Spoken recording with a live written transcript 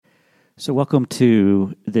So welcome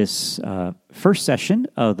to this first session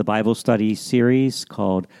of the Bible study series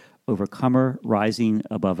called Overcomer, Rising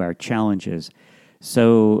Above Our Challenges.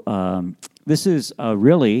 So this is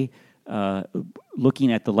really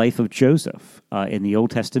looking at the life of Joseph in the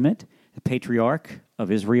Old Testament, the patriarch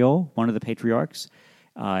of Israel, one of the patriarchs,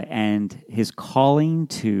 and his calling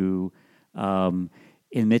to, in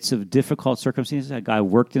the midst of difficult circumstances, how God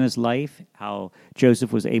worked in his life, how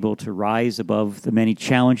Joseph was able to rise above the many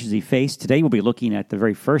challenges he faced. Today we'll be looking at the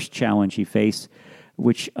very first challenge he faced,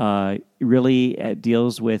 which really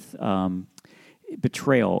deals with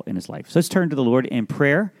betrayal in his life. So let's turn to the Lord in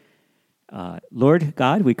prayer. Lord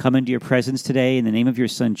God, we come into your presence today in the name of your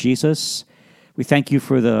Son, Jesus. We thank you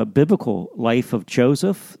for the biblical life of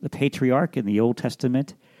Joseph, the patriarch in the Old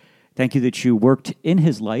Testament. Thank you that you worked in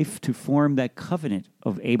his life to form that covenant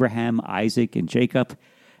of Abraham, Isaac, and Jacob,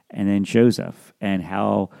 and then Joseph, and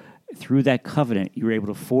how through that covenant you were able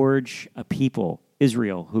to forge a people,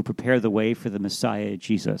 Israel, who prepare the way for the Messiah,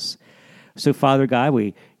 Jesus. So, Father God,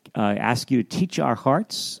 we ask you to teach our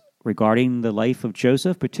hearts regarding the life of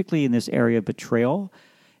Joseph, particularly in this area of betrayal,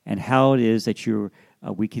 and how it is that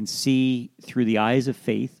we can see through the eyes of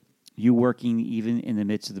faith you working even in the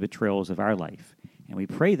midst of the betrayals of our life. And we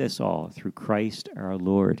pray this all through Christ our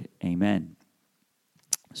Lord. Amen.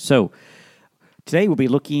 So today we'll be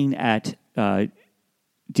looking at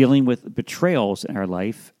dealing with betrayals in our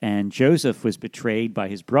life. And Joseph was betrayed by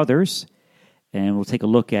his brothers. And we'll take a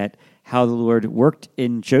look at how the Lord worked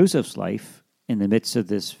in Joseph's life in the midst of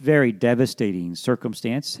this very devastating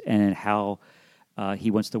circumstance and how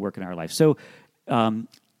he wants to work in our life. So in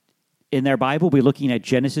our Bible, we'll be looking at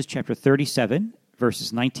Genesis chapter 37,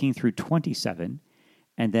 verses 19 through 27.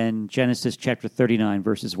 And then Genesis chapter 39,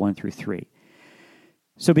 verses 1 through 3.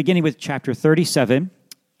 So beginning with chapter 37,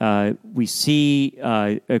 we see,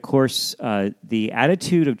 of course, the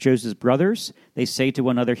attitude of Joseph's brothers. They say to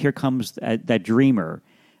one another, here comes that dreamer.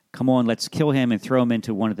 Come on, let's kill him and throw him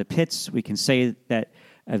into one of the pits. We can say that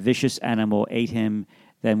a vicious animal ate him,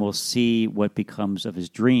 then we'll see what becomes of his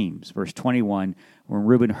dreams. Verse 21, when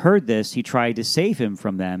Reuben heard this, he tried to save him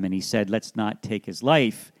from them, and he said, let's not take his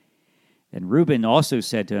life. And Reuben also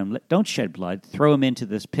said to him, don't shed blood, throw him into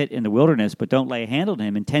this pit in the wilderness, but don't lay a hand on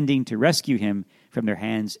him, intending to rescue him from their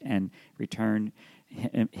hands and return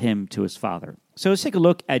him to his father. So let's take a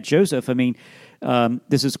look at Joseph. I mean,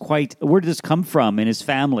 this is where did this come from in his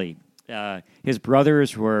family? His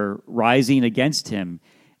brothers were rising against him,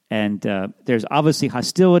 and there's obviously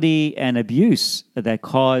hostility and abuse that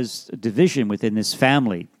caused division within this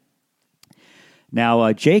family.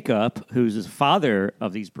 Now, Jacob, who's the father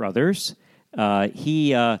of these brothers,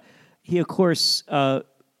 he of course,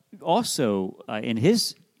 also in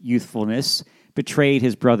his youthfulness, betrayed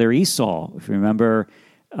his brother Esau. If you remember,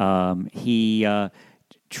 he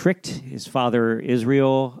tricked his father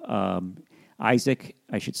Isaac,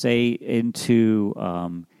 I should say, into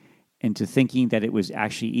thinking that it was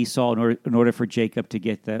actually Esau in order for Jacob to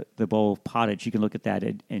get the bowl of pottage. You can look at that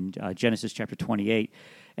in Genesis chapter 28.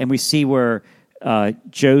 And we see where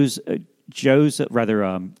Jacob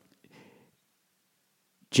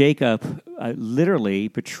literally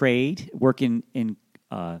betrayed, working in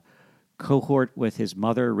cohort with his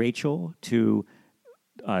mother Rachel to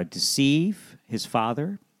deceive his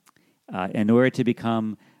father in order to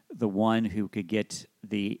become the one who could get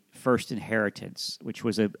the first inheritance, which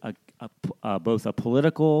was both a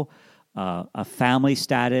political, a family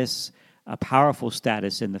status, a powerful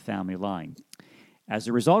status in the family line. As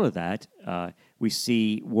a result of that, we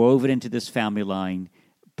see woven into this family line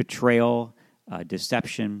betrayal,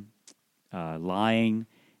 deception, lying,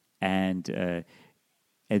 and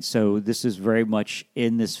so this is very much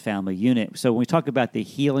in this family unit. So when we talk about the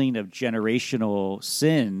healing of generational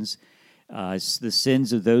sins, the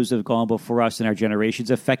sins of those who have gone before us in our generations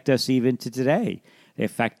affect us even to today. They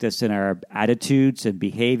affect us in our attitudes and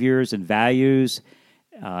behaviors and values,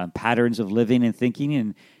 patterns of living and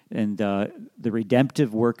thinking, and the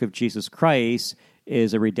redemptive work of Jesus Christ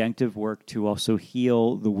is a redemptive work to also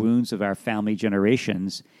heal the wounds of our family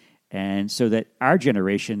generations, and so that our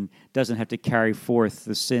generation doesn't have to carry forth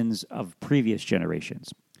the sins of previous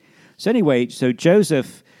generations. So anyway, so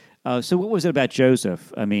Joseph, so what was it about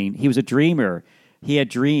Joseph? I mean, he was a dreamer. He had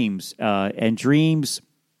dreams, and dreams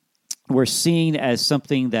were seen as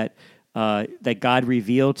something that God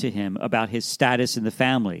revealed to him about his status in the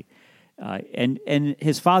family. And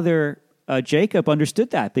his father, Jacob,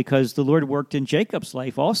 understood that because the Lord worked in Jacob's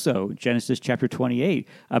life also, Genesis chapter 28,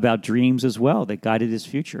 about dreams as well that guided his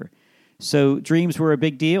future. So dreams were a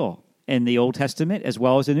big deal. in the Old Testament as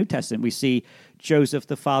well as the New Testament. We see Joseph,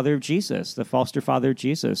 the father of Jesus, the foster father of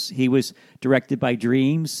Jesus. He was directed by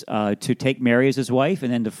dreams to take Mary as his wife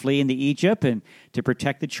and then to flee into Egypt and to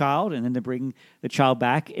protect the child and then to bring the child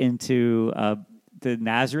back into the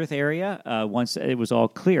Nazareth area once it was all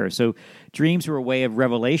clear. So dreams were a way of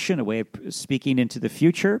revelation, a way of speaking into the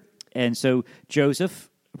future. And so Joseph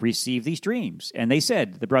received these dreams. And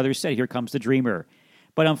the brothers said, here comes the dreamer.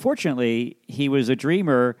 But unfortunately, he was a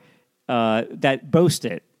dreamer that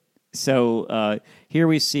boasted. So here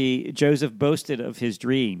we see Joseph boasted of his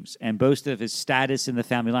dreams and boasted of his status in the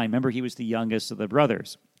family line. Remember, he was the youngest of the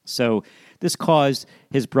brothers. So this caused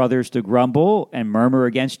his brothers to grumble and murmur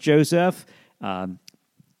against Joseph.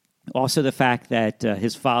 Also the fact that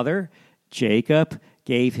his father, Jacob,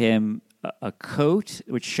 gave him a coat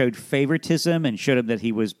which showed favoritism and showed him that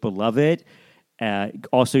he was beloved.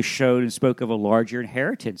 Also showed and spoke of a larger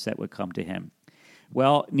inheritance that would come to him.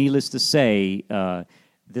 Well, needless to say,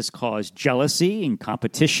 this caused jealousy and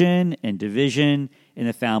competition and division in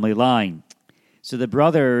the family line. So the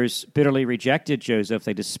brothers bitterly rejected Joseph.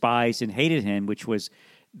 They despised and hated him, which was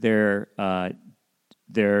their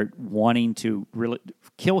wanting to really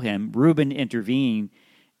kill him. Reuben intervened.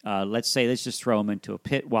 Let's just throw him into a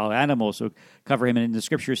pit. Wild animals will cover him. And the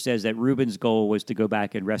scripture says that Reuben's goal was to go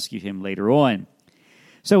back and rescue him later on.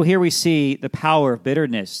 So here we see the power of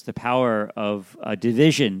bitterness, the power of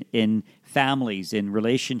division in families, in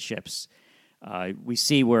relationships. We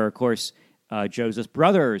see where, of course, Joseph's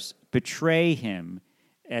brothers betray him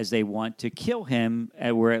as they want to kill him,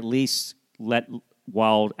 or at least let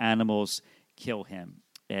wild animals kill him.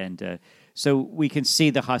 And so we can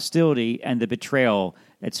see the hostility and the betrayal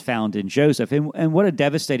that's found in Joseph. And what a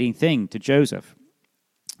devastating thing to Joseph.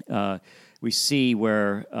 We see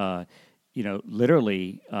where,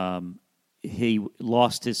 literally he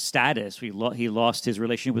lost his status. He lost his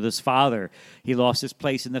relationship with his father. He lost his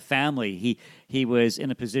place in the family. He was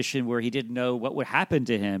in a position where he didn't know what would happen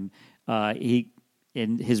to him.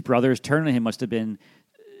 And his brothers turning to him must have been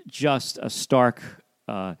just a stark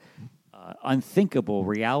unthinkable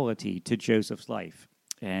reality to Joseph's life.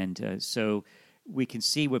 And so we can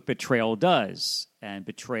see what betrayal does. And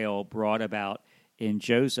betrayal brought about in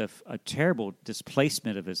Joseph a terrible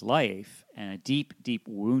displacement of his life and a deep, deep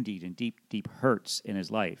wounding and deep, deep hurts in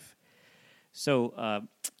his life. So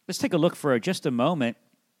let's take a look for just a moment,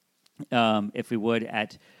 if we would,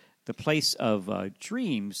 at the place of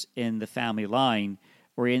dreams in the family line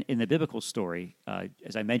or in the biblical story.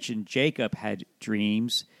 As I mentioned, Jacob had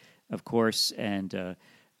dreams, of course, and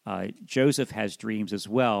Joseph has dreams as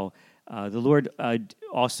well. The Lord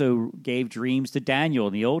also gave dreams to Daniel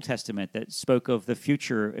in the Old Testament that spoke of the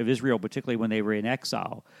future of Israel, particularly when they were in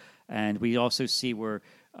exile. And we also see where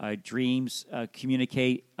dreams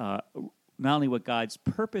communicate not only what God's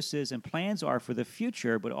purposes and plans are for the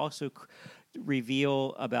future, but also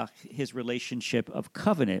reveal about his relationship of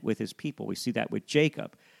covenant with his people. We see that with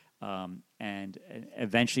Jacob, and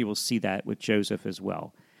eventually we'll see that with Joseph as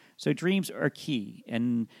well. So dreams are key,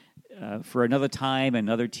 and for another time,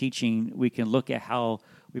 another teaching, we can look at how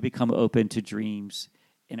we become open to dreams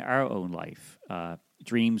in our own life.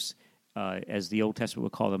 Dreams, as the Old Testament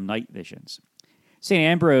would call them, night visions. St.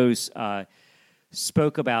 Ambrose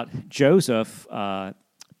spoke about Joseph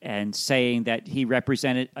and saying that he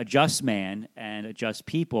represented a just man and a just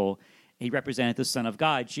people. He represented the Son of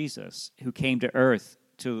God, Jesus, who came to earth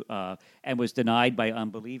and was denied by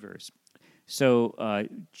unbelievers. So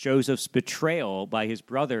Joseph's betrayal by his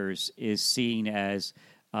brothers is seen as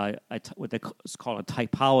what is called a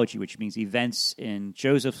typology, which means events in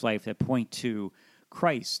Joseph's life that point to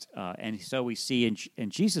Christ. And so we see in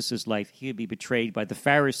Jesus' life, he would be betrayed by the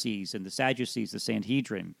Pharisees and the Sadducees, the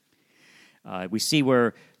Sanhedrin. We see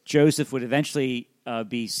where Joseph would eventually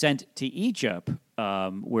be sent to Egypt,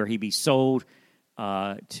 where he'd be sold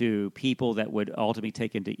to people that would ultimately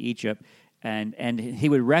take him to Egypt. And he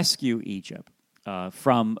would rescue Egypt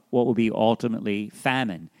from what would be ultimately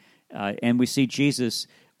famine. And we see Jesus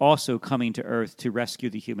also coming to earth to rescue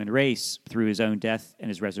the human race through his own death and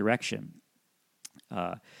his resurrection.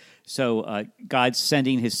 So God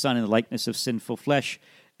sending his Son in the likeness of sinful flesh.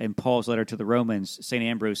 In Paul's letter to the Romans, St.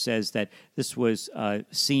 Ambrose says that this was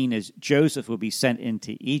seen as Joseph would be sent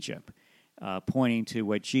into Egypt, pointing to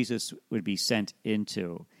what Jesus would be sent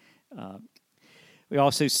into. We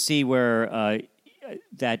also see where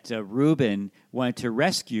that Reuben wanted to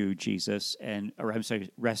rescue Jesus,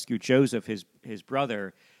 rescue Joseph, his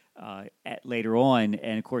brother, later on.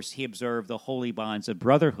 And, of course, he observed the holy bonds of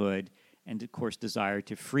brotherhood and, of course, desired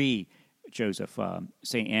to free Joseph.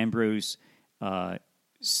 St. Ambrose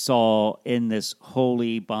saw in this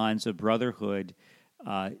holy bonds of brotherhood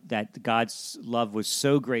that God's love was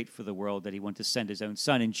so great for the world that he wanted to send his own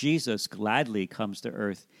son. And Jesus gladly comes to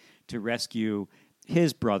earth to rescue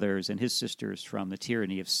his brothers and his sisters from the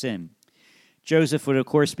tyranny of sin. Joseph would, of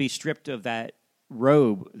course, be stripped of that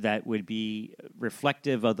robe that would be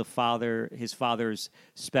reflective of his father's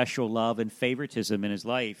special love and favoritism in his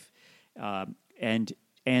life. And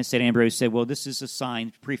St. Ambrose said, well, this is a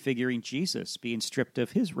sign prefiguring Jesus being stripped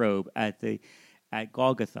of his robe at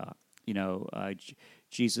Golgotha.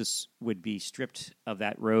 Jesus would be stripped of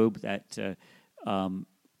that robe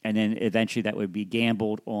and then eventually that would be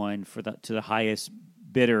gambled on to the highest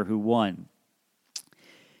bidder who won.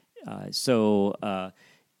 So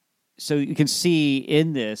you can see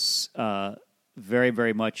in this very,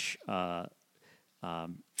 very much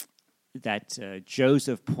that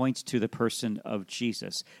Joseph points to the person of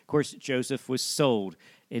Jesus. Of course, Joseph was sold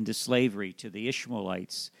into slavery to the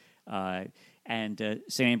Ishmaelites. And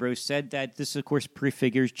St. Ambrose said that this, of course,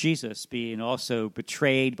 prefigures Jesus being also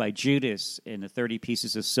betrayed by Judas in the 30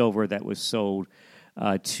 pieces of silver that was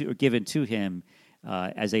given to him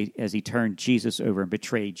as he turned Jesus over and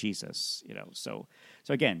betrayed Jesus. So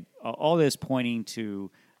again, all this pointing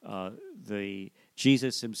to the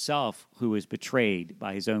Jesus himself, who was betrayed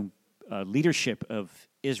by his own leadership of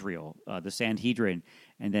Israel, the Sanhedrin,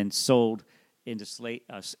 and then sold into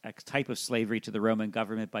a type of slavery to the Roman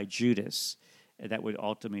government by Judas that would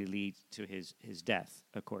ultimately lead to his death,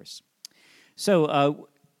 of course. So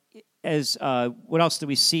what else do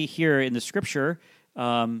we see here in the Scripture?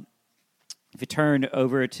 If you turn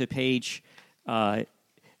over to page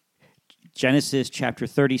Genesis chapter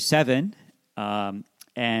 37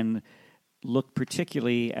 and look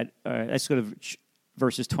particularly at, let's go to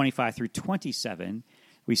verses 25 through 27,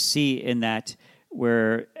 we see in that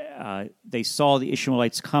where they saw the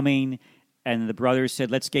Ishmaelites coming, and the brothers said,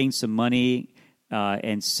 let's gain some money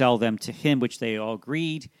and sell them to him, which they all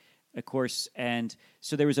agreed, of course. And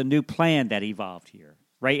so there was a new plan that evolved here,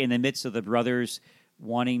 right in the midst of the brothers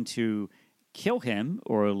wanting to kill him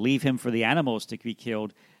or leave him for the animals to be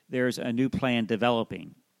killed. There's a new plan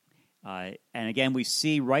developing. And again, we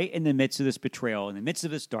see right in the midst of this betrayal, in the midst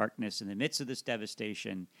of this darkness, in the midst of this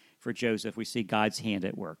devastation for Joseph, we see God's hand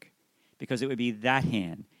at work. Because it would be that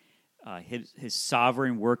hand, his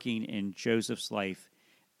sovereign working in Joseph's life,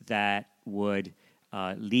 that would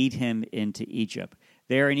lead him into Egypt.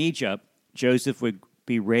 There in Egypt, Joseph would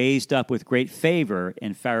be raised up with great favor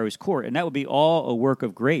in Pharaoh's court, and that would be all a work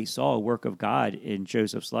of grace, all a work of God in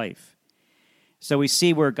Joseph's life. So we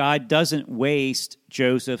see where God doesn't waste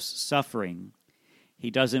Joseph's suffering. He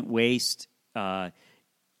doesn't waste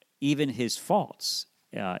even his faults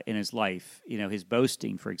in his life, his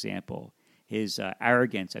boasting, for example, his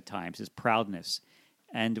arrogance at times, his proudness.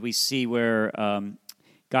 And we see where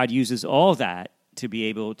God uses all that to be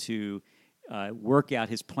able to work out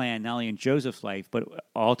his plan, not only in Joseph's life, but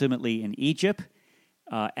ultimately in Egypt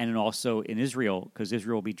and also in Israel, because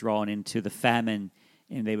Israel will be drawn into the famine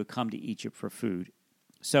and they would come to Egypt for food.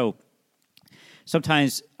 So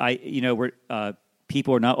sometimes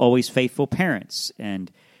people are not always faithful parents,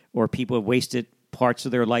 or people have wasted parts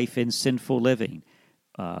of their life in sinful living,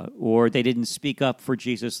 or they didn't speak up for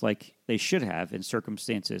Jesus like they should have in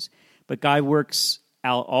circumstances. But God works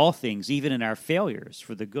out all things, even in our failures,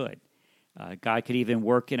 for the good. God could even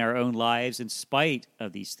work in our own lives in spite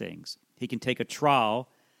of these things. He can take a trial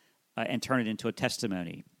and turn it into a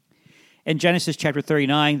testimony. In Genesis chapter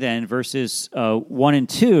 39, then, verses 1 and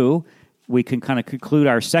 2, we can kind of conclude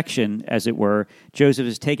our section, as it were. Joseph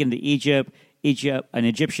is taken to Egypt. An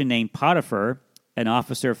Egyptian named Potiphar, an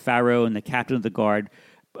officer of Pharaoh and the captain of the guard,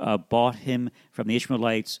 bought him from the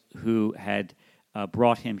Ishmaelites who had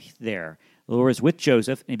brought him there. The Lord was with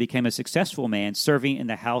Joseph, and he became a successful man, serving in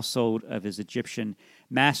the household of his Egyptian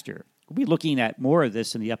master. We'll be looking at more of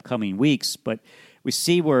this in the upcoming weeks, but we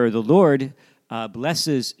see where the Lord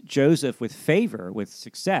blesses Joseph with favor, with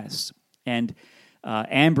success. And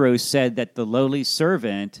Ambrose said that the lowly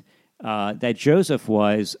servant that Joseph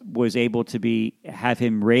was able to have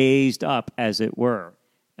him raised up, as it were,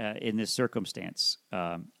 in this circumstance.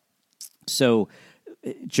 So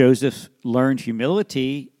Joseph learned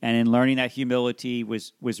humility, and in learning that humility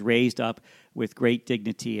was raised up with great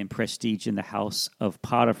dignity and prestige in the house of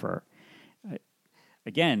Potiphar.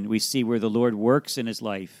 Again, we see where the Lord works in his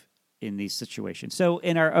life in these situations. So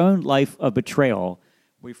in our own life of betrayal,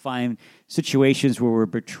 we find situations where we're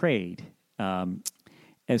betrayed,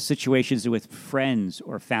 as situations with friends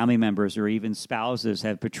or family members or even spouses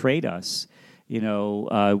have betrayed us.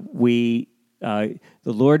 The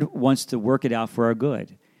Lord wants to work it out for our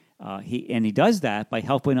good. He does that by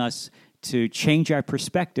helping us to change our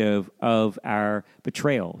perspective of our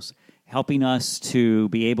betrayals, helping us to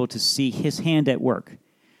be able to see his hand at work.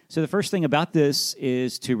 So the first thing about this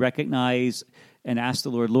is to recognize and ask the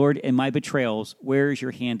Lord, Lord, in my betrayals, where is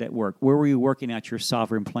your hand at work? Where were you working out your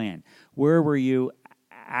sovereign plan? Where were you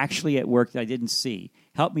actually at work that I didn't see?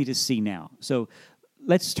 Help me to see now. So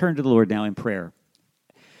let's turn to the Lord now in prayer.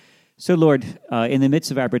 So, Lord, in the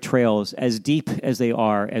midst of our betrayals, as deep as they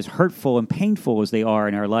are, as hurtful and painful as they are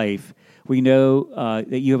in our life, we know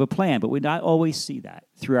that you have a plan, but we not always see that.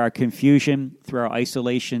 Through our confusion, through our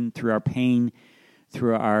isolation, through our pain,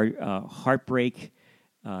 through our heartbreak,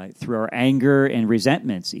 through our anger and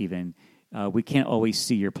resentments even, we can't always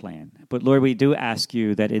see your plan. But, Lord, we do ask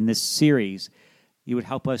you that in this series, you would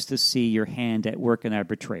help us to see your hand at work in our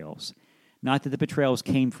betrayals. Not that the betrayals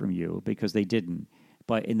came from you, because they didn't.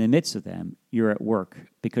 But in the midst of them, you're at work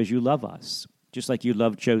because you love us, just like you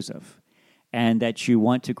loved Joseph, and that you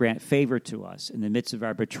want to grant favor to us in the midst of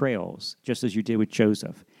our betrayals, just as you did with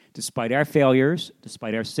Joseph. Despite our failures,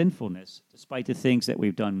 despite our sinfulness, despite the things that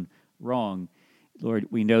we've done wrong, Lord,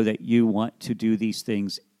 we know that you want to do these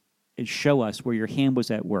things and show us where your hand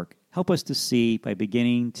was at work. Help us to see by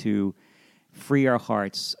beginning to free our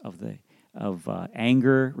hearts of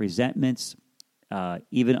anger, resentments,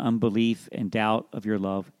 even unbelief and doubt of your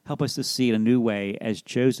love. Help us to see in a new way, as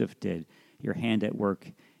Joseph did, your hand at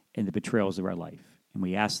work in the betrayals of our life. And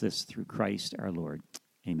we ask this through Christ our Lord.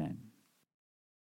 Amen.